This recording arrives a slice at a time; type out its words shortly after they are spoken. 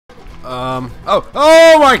Oh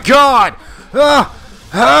my god!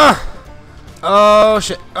 Oh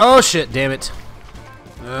shit! Oh shit! Damn it!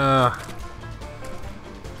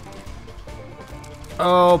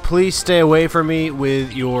 Oh, please stay away from me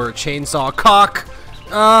with your chainsaw cock.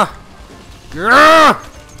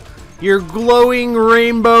 Your glowing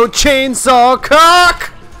rainbow chainsaw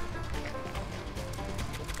cock.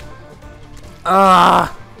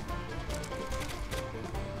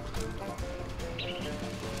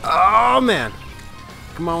 Oh man.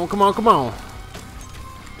 Come on, come on, come on.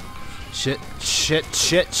 Shit, shit,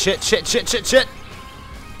 shit, shit, shit, shit, shit, shit.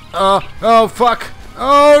 Oh fuck.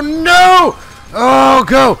 Oh no! Oh,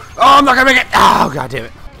 go! Oh, I'm not gonna make it! Oh, god damn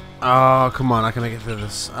it. Oh, come on, I can make it through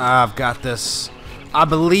this. I've got this. I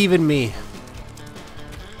believe in me.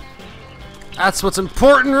 That's what's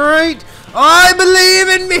important, right? I believe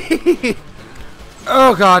in me!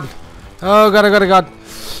 Oh, god. Oh, god, oh, god, oh, god.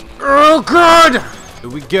 Oh, god! Here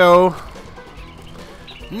we go.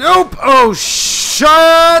 Nope! Oh, shit!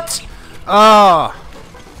 Oh.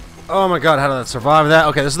 Oh, my god, how did I survive that?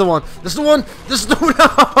 Okay, this is the one. This is the one. This is the one.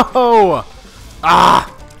 No!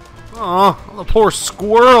 Ah! Oh, the poor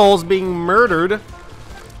squirrels being murdered.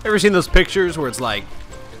 Ever seen those pictures where it's like,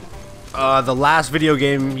 the last video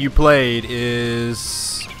game you played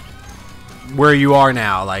is where you are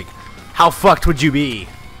now? Like, how fucked would you be?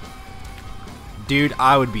 Dude,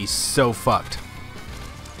 I would be so fucked.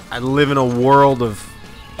 I live in a world of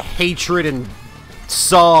hatred and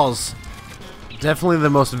saws. Definitely the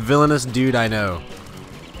most villainous dude I know.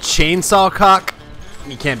 Chainsaw cock?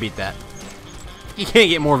 You can't beat that. You can't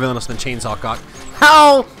get more villainous than chainsaw cock.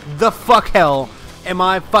 How the fuck hell am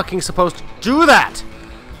I fucking supposed to do that?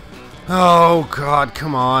 Oh god,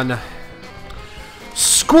 come on.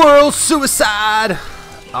 Squirrel suicide!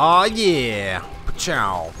 Aw yeah.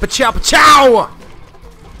 Pachow. Pachow pachow!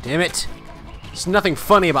 Damn it. There's nothing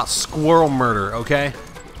funny about squirrel murder, okay?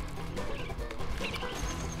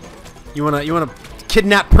 You wanna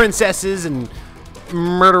kidnap princesses and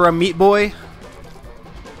murder a meat boy?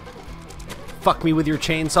 Fuck me with your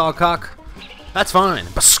chainsaw cock? That's fine.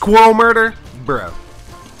 But squirrel murder? Bro.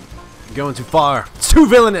 You're going too far. It's too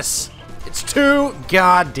villainous. It's too...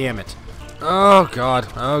 God damn it. Oh, God.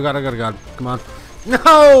 Oh, God. Oh, God. Oh, God. Come on.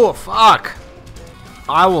 No! Fuck.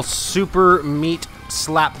 I will super meat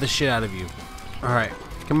slap the shit out of you. Alright.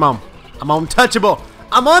 Come on. I'm untouchable.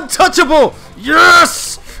 I'm untouchable!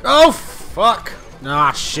 Yes! Oh, fuck.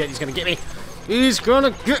 Ah, shit. He's gonna get me. He's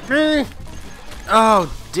gonna get me.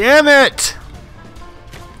 Oh, damn it.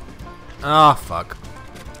 Oh, fuck.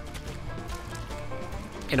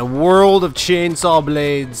 In a world of chainsaw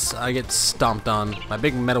blades, I get stomped on. My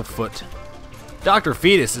big metal foot. Dr.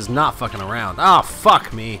 Fetus is not fucking around. Oh,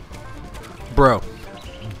 fuck me. Bro.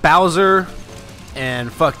 Bowser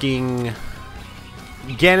and fucking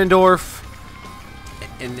Ganondorf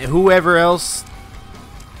and whoever else,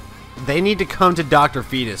 they need to come to Dr.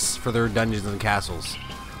 Fetus for their dungeons and castles.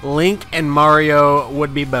 Link and Mario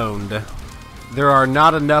would be boned. There are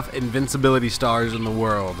not enough invincibility stars in the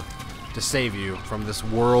world to save you from this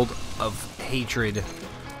world of hatred,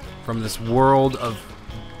 from this world of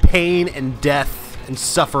pain and death and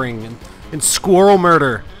suffering and squirrel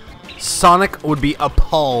murder. Sonic would be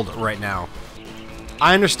appalled right now.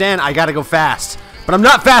 I understand I gotta go fast, but I'm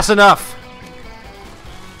not fast enough.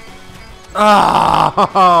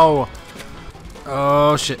 Oh,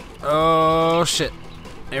 oh shit. Oh shit.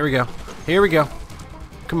 Here we go. Here we go.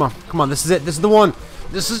 Come on, come on, this is it. This is the one.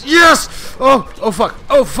 This is... Yes! Oh, oh fuck.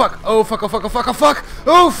 Oh fuck. Oh fuck. Oh fuck. Oh fuck. Oh fuck.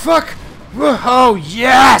 Oh fuck. Oh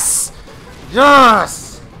yes!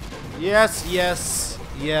 Yes! Yes, yes.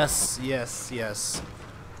 Yes, yes, yes.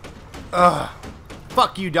 Ugh.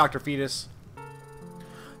 Fuck you, Dr. Fetus.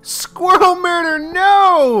 Squirrel murder,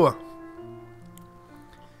 no!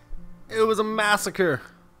 It was a massacre.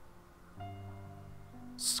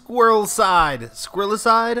 Squirrelcide.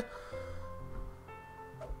 Squirrelicide?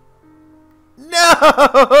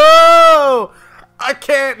 No! I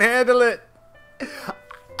can't handle it.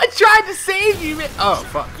 I tried to save you, man. Oh,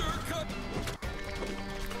 fuck.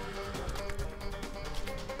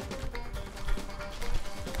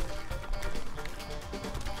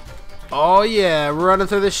 Oh, yeah. Running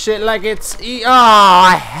through this shit like it's... Oh,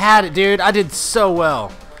 I had it, dude. I did so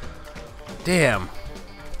well. Damn.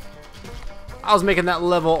 I was making that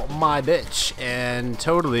level my bitch and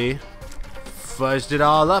totally fudged it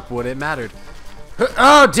all up when it mattered.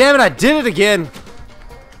 Oh, damn it, I did it again.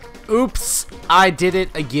 Oops, I did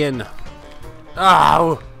it again.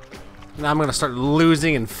 Oh. Now I'm going to start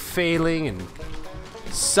losing and failing and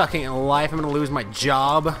sucking at life. I'm going to lose my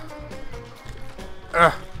job.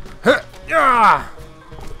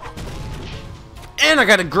 And I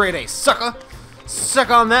got a grade A, sucker. Suck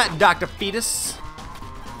on that, Dr. Fetus.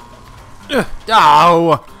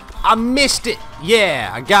 Oh, I missed it.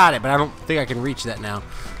 Yeah, I got it, but I don't think I can reach that now.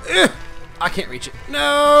 I can't reach it.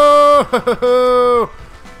 No.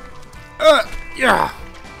 Yeah.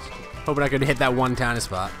 Hoping I could hit that one tiny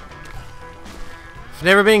spot. I've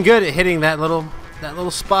never been good at hitting that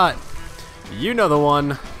little spot. You know the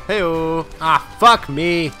one. Hey-oh. Ah, fuck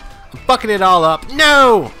me. I'm fucking it all up.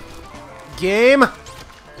 No. Game.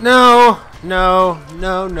 No. No.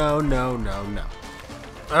 No. No. No. No. No.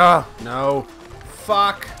 Ugh. No.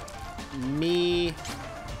 Fuck me.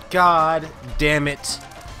 God damn it.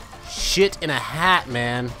 Shit in a hat,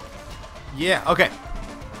 man. Yeah. Okay.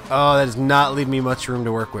 Oh, that does not leave me much room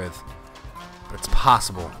to work with. But it's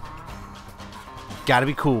possible. You gotta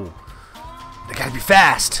be cool. I gotta be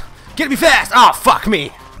fast. Gotta be fast. Oh, fuck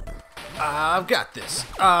me. I've got this.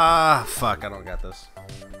 Fuck, I don't got this.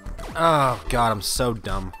 Oh, God, I'm so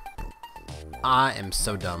dumb. I am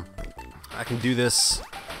so dumb. I can do this.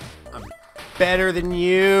 I'm better than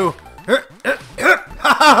you.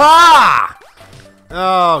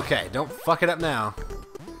 Okay, don't fuck it up now.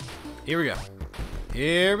 Here we go.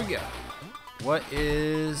 Here we go. What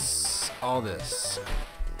is all this?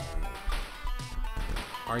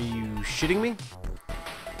 Are you shitting me?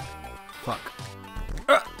 Fuck.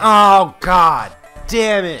 Oh, God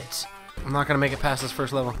damn it. I'm not gonna make it past this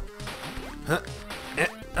first level.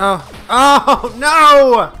 Oh,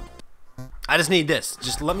 no! I just need this.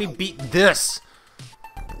 Just let me beat this.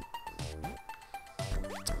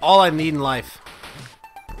 It's all I need in life.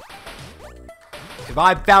 If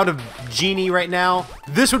I found a genie right now,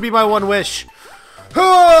 this would be my one wish.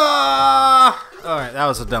 Alright, that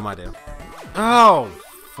was a dumb idea. Oh,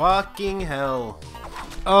 fucking hell.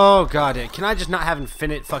 Oh, God. Can I just not have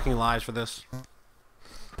infinite fucking lives for this?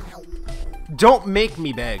 Don't make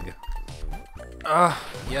me beg.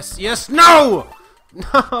 Yes, yes, no!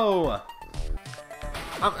 No!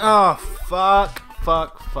 Oh, fuck,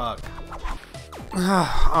 fuck, fuck.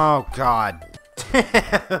 Oh, God.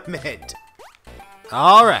 Damn it.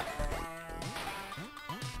 Alright.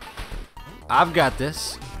 I've got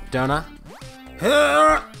this, don't I?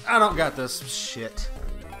 I don't got this. Shit.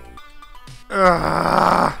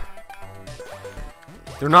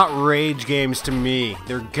 They're not rage games to me.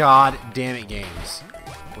 They're god damn it games.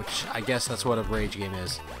 Which, I guess that's what a rage game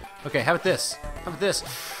is. Okay, how about this? How about this?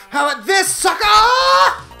 How about this, sucker?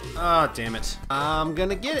 Oh, damn it. I'm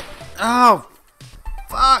gonna get it. Oh,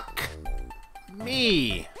 fuck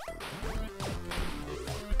me.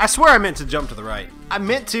 I swear I meant to jump to the right. I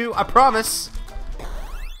meant to, I promise.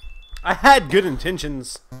 I had good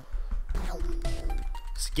intentions.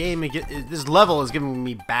 This game, this level is giving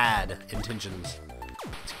me bad intentions.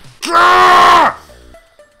 Oh!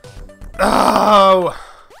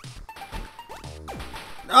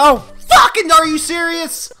 Oh, fucking, are you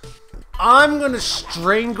serious? I'm gonna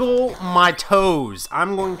strangle my toes.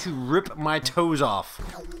 I'm going to rip my toes off.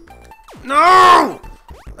 No!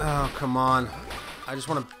 Oh, come on. I just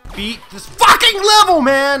want to beat this fucking level,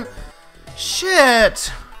 man!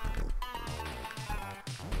 Shit!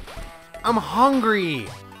 I'm hungry.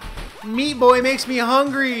 Meat Boy makes me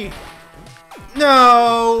hungry.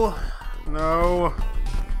 No! No.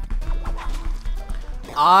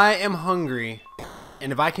 I am hungry.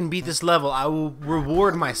 And if I can beat this level, I will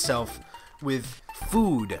reward myself with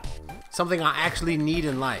food. Something I actually need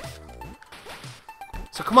in life.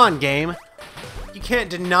 So come on, game. You can't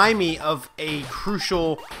deny me of a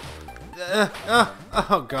crucial...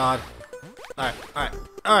 oh, God. Alright, alright,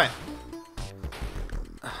 alright.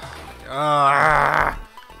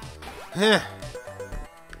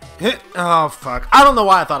 Oh, fuck. I don't know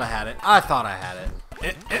why I thought I had it. I thought I had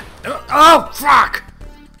it. Oh, fuck!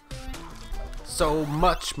 So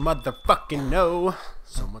much motherfucking no.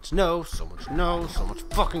 So much no, so much no, so much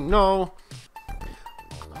fucking no.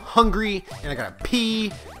 I'm hungry, and I gotta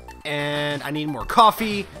pee, and I need more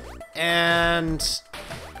coffee, and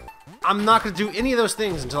I'm not gonna do any of those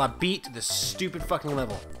things until I beat this stupid fucking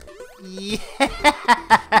level. Yeah!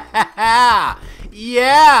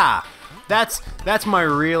 Yeah! That's my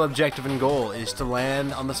real objective and goal, is to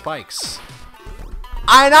land on the spikes.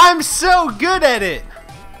 And I'm so good at it!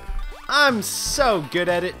 I'm so good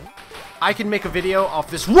at it. I can make a video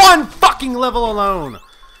off this one fucking level alone.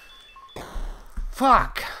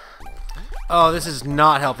 Fuck. Oh, this has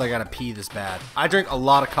not helped. I gotta pee this bad. I drink a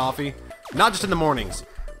lot of coffee, not just in the mornings.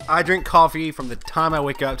 I drink coffee from the time I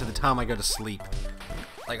wake up to the time I go to sleep.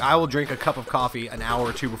 Like, I will drink a cup of coffee an hour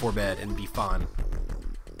or two before bed and be fine.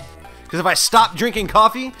 Because if I stop drinking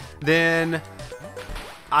coffee, then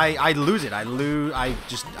I lose it. I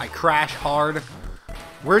crash hard.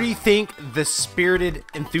 Where do you think the spirited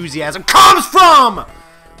enthusiasm comes from?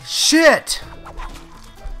 Shit.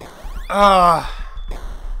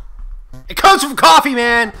 It comes from coffee,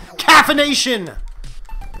 man. Caffeination.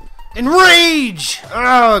 And rage.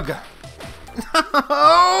 Ugh.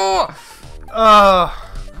 No.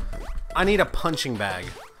 I need a punching bag.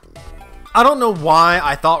 I don't know why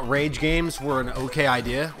I thought rage games were an okay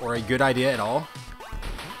idea or a good idea at all.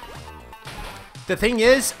 The thing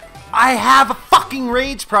is, I have a fucking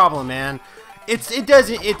rage problem, man. It's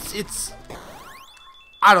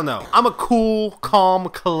I don't know. I'm a cool, calm,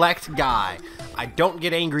 collect guy. I don't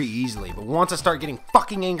get angry easily, but once I start getting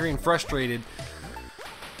fucking angry and frustrated,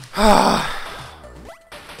 come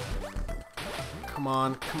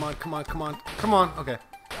on, come on, come on, come on, come on. Okay.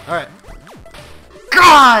 All right.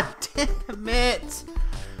 God damn it!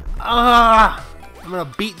 I'm gonna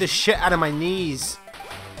beat the shit out of my knees.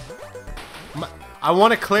 I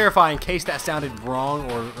want to clarify in case that sounded wrong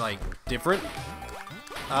or like different.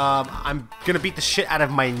 I'm gonna beat the shit out of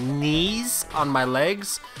my knees on my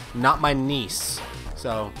legs, not my niece.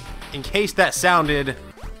 So, in case that sounded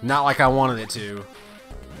not like I wanted it to.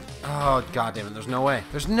 Oh, god damn it, there's no way.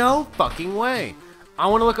 There's no fucking way. I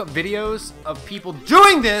want to look up videos of people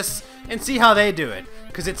doing this and see how they do it.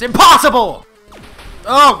 Because it's impossible!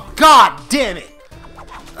 Oh, god damn it!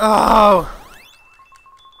 Oh.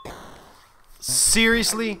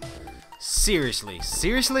 Seriously? Seriously?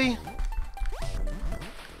 Seriously?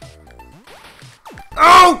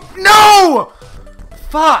 Oh, no!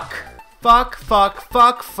 Fuck. Fuck, fuck,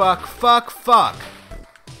 fuck, fuck, fuck, fuck.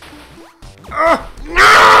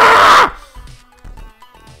 No!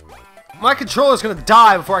 My controller's gonna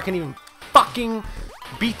die before I can even fucking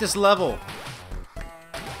beat this level.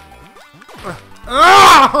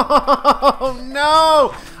 Oh,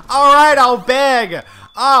 no! Alright, I'll beg.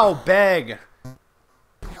 I'll beg.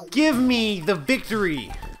 Give me the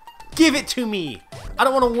victory. Give it to me. I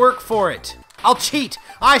don't want to work for it. I'll cheat.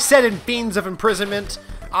 I said in Fiends of Imprisonment,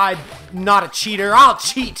 I'm not a cheater. I'll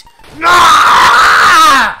cheat.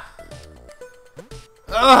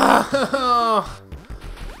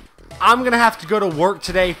 I'm gonna have to go to work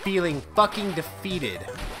today feeling fucking defeated.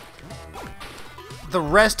 The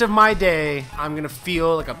rest of my day, I'm gonna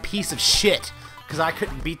feel like a piece of shit because I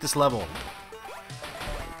couldn't beat this level.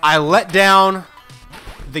 I let down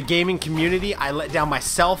the gaming community. I let down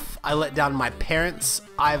myself. I let down my parents.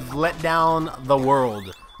 I've let down the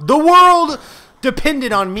world. The world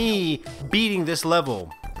depended on me beating this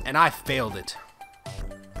level, and I failed it.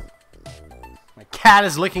 My cat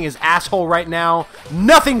is licking his asshole right now.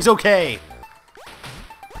 Nothing's okay.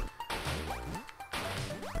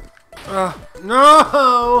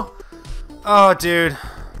 No! Oh, dude.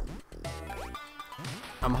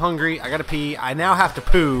 I'm hungry. I gotta pee. I now have to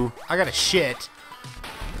poo. I gotta shit.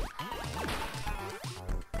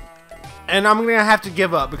 And I'm gonna have to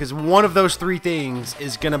give up because one of those three things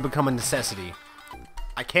is gonna become a necessity.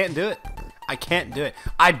 I can't do it. I can't do it.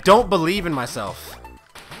 I don't believe in myself.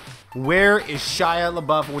 Where is Shia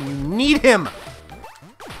LaBeouf when you need him?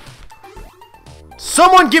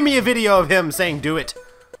 Someone give me a video of him saying do it.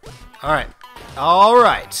 Alright.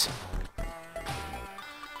 Alright.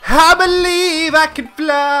 I believe I can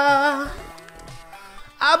fly.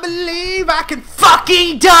 I believe I can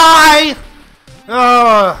fucking die.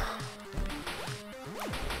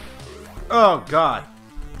 Oh, God.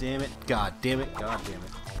 Damn it. God damn it. God damn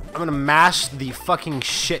it. I'm gonna mash the fucking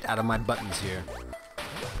shit out of my buttons here.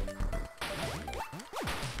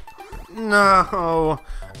 No.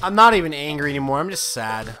 I'm not even angry anymore. I'm just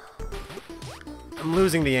sad. I'm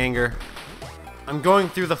losing the anger. I'm going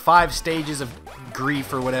through the 5 stages of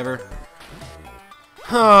grief or whatever.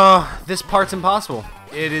 Oh, this part's impossible.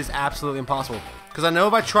 It is absolutely impossible. Because I know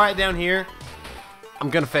if I try it down here, I'm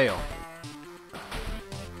gonna fail.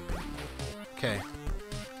 Okay.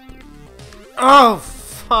 Oh,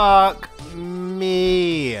 fuck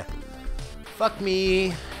me. Fuck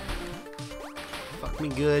me. Fuck me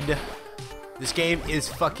good. This game is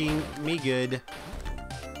fucking me good.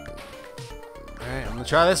 Alright, I'm gonna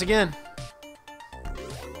try this again.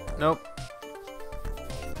 Nope.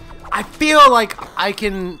 I feel like I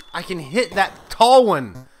can hit that tall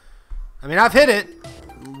one. I mean, I've hit it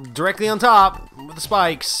directly on top with the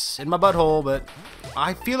spikes in my butthole, but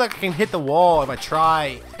I feel like I can hit the wall if I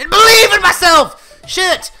try and believe in myself.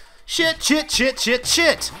 Shit, shit, shit, shit, shit,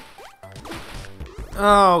 shit.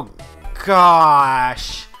 Oh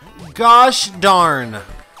gosh, gosh darn,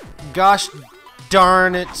 gosh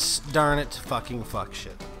darn it, fucking fuck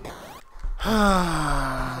shit.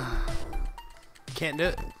 Can't do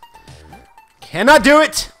it. Cannot do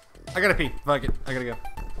it. I gotta pee. Fuck it. I gotta go.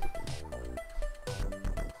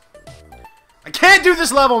 I can't do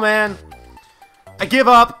this level, man. I give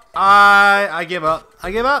up. I give up.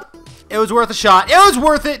 I give up. It was worth a shot. It was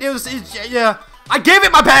worth it. Yeah. I gave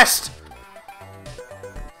it my best.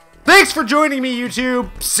 Thanks for joining me, YouTube.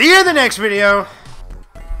 See you in the next video.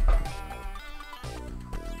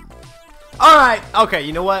 Alright. Okay,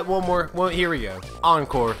 you know what? One more. Here we go.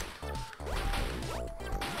 Encore.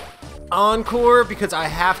 Encore, because I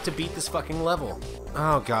have to beat this fucking level.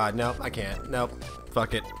 Oh, God. Nope, I can't. Nope.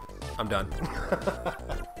 Fuck it. I'm done.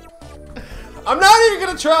 I'm not even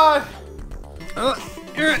gonna try. No!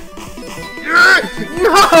 Here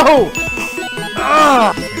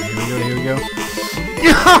we go.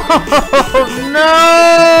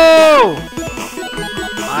 No!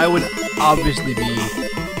 I would obviously be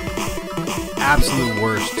absolute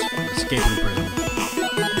worst escaping prison.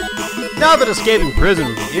 Not that escaping prison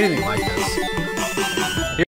would be anything like this.